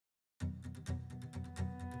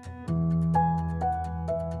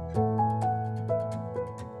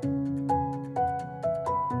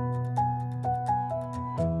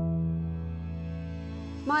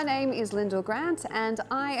My name is Lyndall Grant and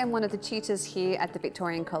I am one of the tutors here at the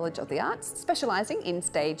Victorian College of the Arts, specialising in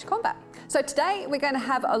stage combat. So today we're going to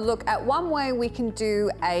have a look at one way we can do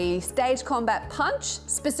a stage combat punch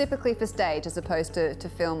specifically for stage as opposed to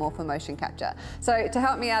film or for motion capture. So to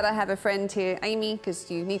help me out, I have a friend here, Amy, because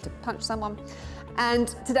you need to punch someone. And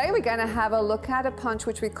today we're going to have a look at a punch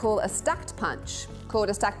which we call a stacked punch. Called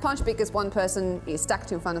a stacked punch because one person is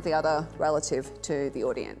stacked in front of the other relative to the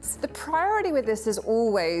audience. The priority with this is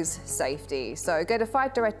always safety. So get a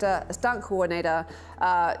fight director, a stunt coordinator,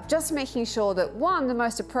 just making sure that one, the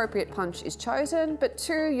most appropriate punch is chosen, but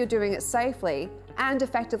two, you're doing it safely and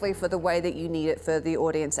effectively for the way that you need it for the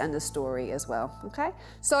audience and the story as well, okay?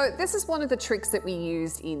 So this is one of the tricks that we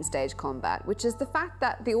use in stage combat, which is the fact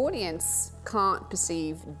that the audience can't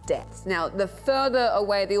perceive depth. Now, the further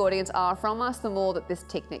away the audience are from us, the more that this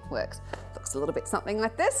technique works. Looks a little bit something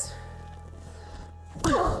like this.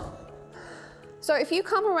 So if you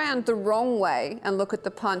come around the wrong way and look at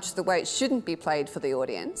the punch the way it shouldn't be played for the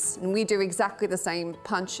audience, and we do exactly the same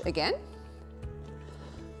punch again,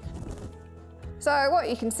 so what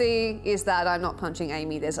you can see is that I'm not punching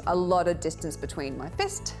Amy. There's a lot of distance between my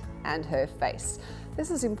fist and her face. This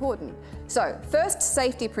is important. So first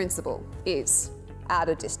safety principle is out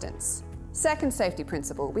of distance. Second safety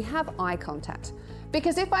principle, we have eye contact.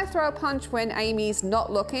 Because if I throw a punch when Amy's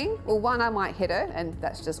not looking, well, one, I might hit her and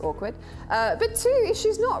that's just awkward. But two, if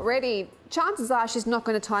she's not ready, chances are she's not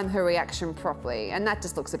going to time her reaction properly and that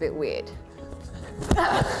just looks a bit weird.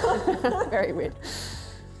 Very weird.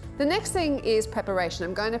 The next thing is preparation.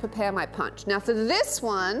 I'm going to prepare my punch. Now for this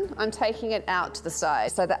one, I'm taking it out to the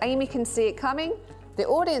side so that Amy can see it coming, the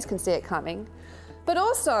audience can see it coming, but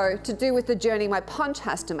also to do with the journey my punch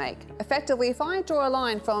has to make. Effectively, if I draw a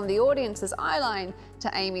line from the audience's eye line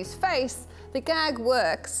to Amy's face, the gag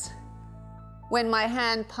works when my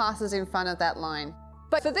hand passes in front of that line.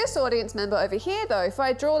 But for this audience member over here though, if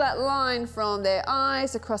I draw that line from their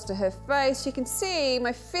eyes across to her face, you can see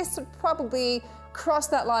my fist would probably cross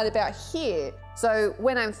that line about here. So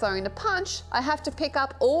when I'm throwing the punch, I have to pick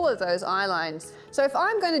up all of those eye lines. So if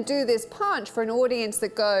I'm going to do this punch for an audience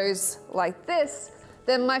that goes like this,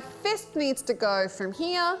 then my fist needs to go from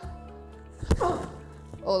here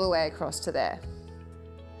all the way across to there.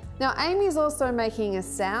 Now Amy's also making a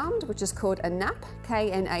sound which is called a nap,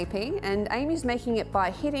 K-N-A-P, and Amy's making it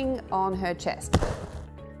by hitting on her chest.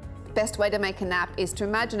 Best way to make a nap is to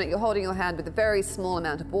imagine that you're holding your hand with a very small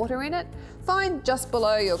amount of water in it. Find just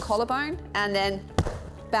below your collarbone and then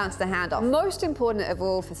bounce the hand off. Most important of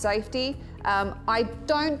all for safety, I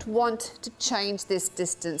don't want to change this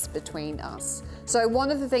distance between us. So one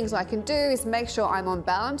of the things I can do is make sure I'm on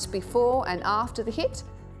balance before and after the hit.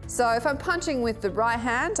 So if I'm punching with the right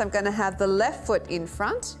hand, I'm going to have the left foot in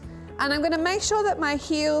front and I'm going to make sure that my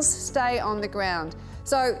heels stay on the ground.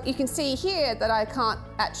 So you can see here that I can't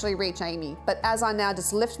actually reach Amy, but as I now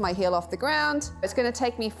just lift my heel off the ground, it's going to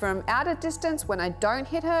take me from out of distance when I don't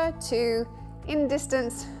hit her to in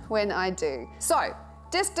distance when I do. So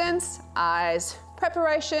distance, eyes,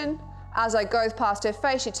 preparation. As I go past her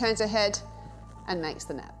face, she turns her head and makes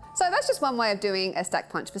the nap. So that's just one way of doing a stack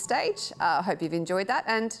punch for stage. I hope you've enjoyed that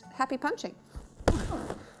and happy punching.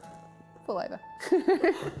 Fall over.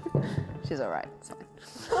 She's all right, it's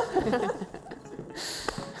fine.